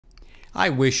I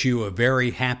wish you a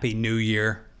very happy new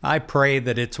year. I pray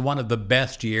that it's one of the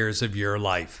best years of your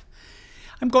life.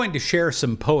 I'm going to share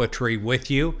some poetry with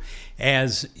you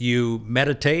as you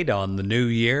meditate on the new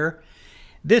year.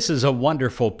 This is a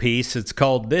wonderful piece. It's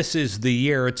called This Is the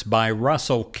Year. It's by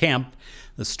Russell Kemp.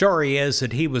 The story is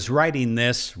that he was writing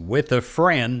this with a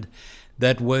friend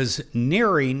that was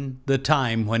nearing the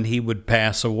time when he would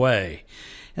pass away.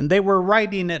 And they were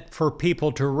writing it for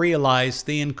people to realize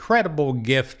the incredible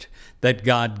gift that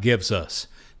God gives us,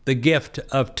 the gift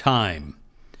of time.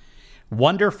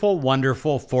 Wonderful,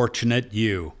 wonderful, fortunate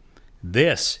you.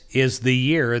 This is the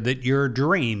year that your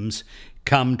dreams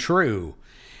come true.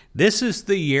 This is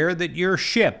the year that your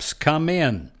ships come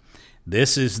in.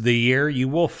 This is the year you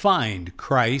will find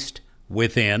Christ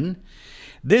within.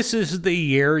 This is the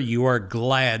year you are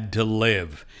glad to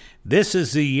live. This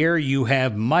is the year you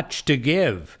have much to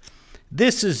give.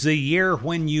 This is the year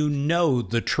when you know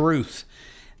the truth.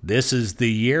 This is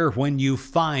the year when you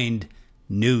find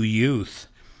new youth.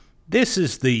 This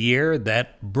is the year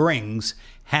that brings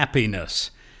happiness.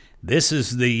 This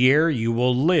is the year you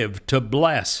will live to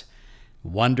bless.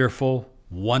 Wonderful,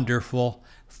 wonderful,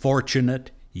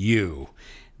 fortunate you.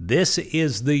 This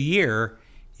is the year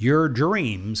your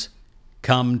dreams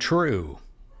come true.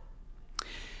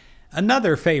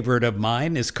 Another favorite of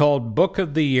mine is called Book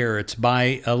of the Year. It's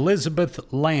by Elizabeth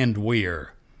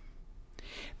Landwehr.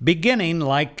 Beginning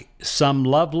like some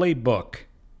lovely book,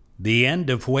 the end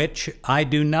of which I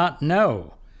do not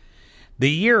know.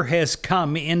 The year has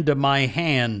come into my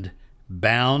hand,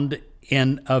 bound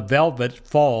in a velvet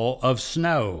fall of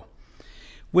snow,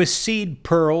 with seed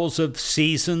pearls of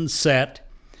season set,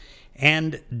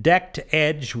 and decked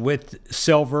edge with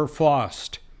silver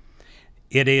frost.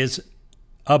 It is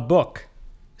a book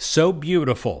so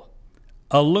beautiful,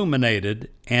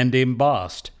 illuminated and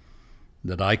embossed,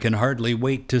 that I can hardly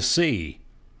wait to see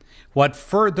what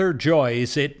further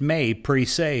joys it may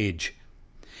presage.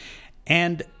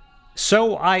 And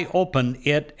so I open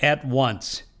it at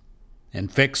once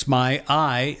and fix my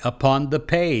eye upon the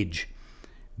page.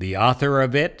 The author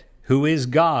of it, who is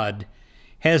God,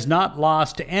 has not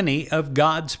lost any of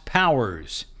God's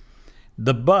powers.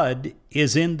 The bud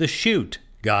is in the shoot,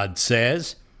 God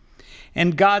says,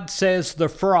 and God says the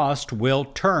frost will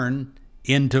turn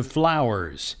into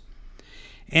flowers.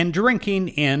 And drinking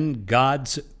in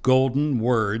God's golden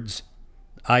words,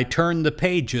 I turn the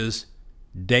pages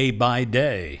day by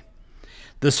day.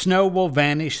 The snow will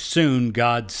vanish soon,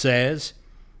 God says.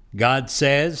 God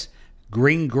says,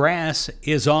 green grass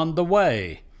is on the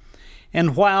way.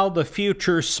 And while the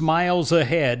future smiles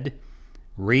ahead,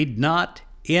 read not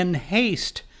in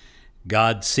haste,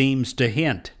 God seems to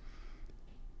hint.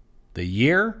 The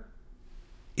year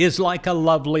is like a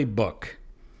lovely book,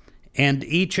 and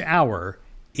each hour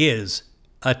is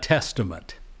a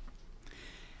testament.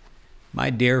 My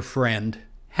dear friend,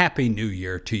 Happy New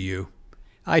Year to you.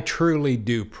 I truly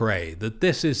do pray that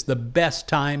this is the best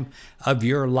time of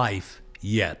your life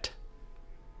yet.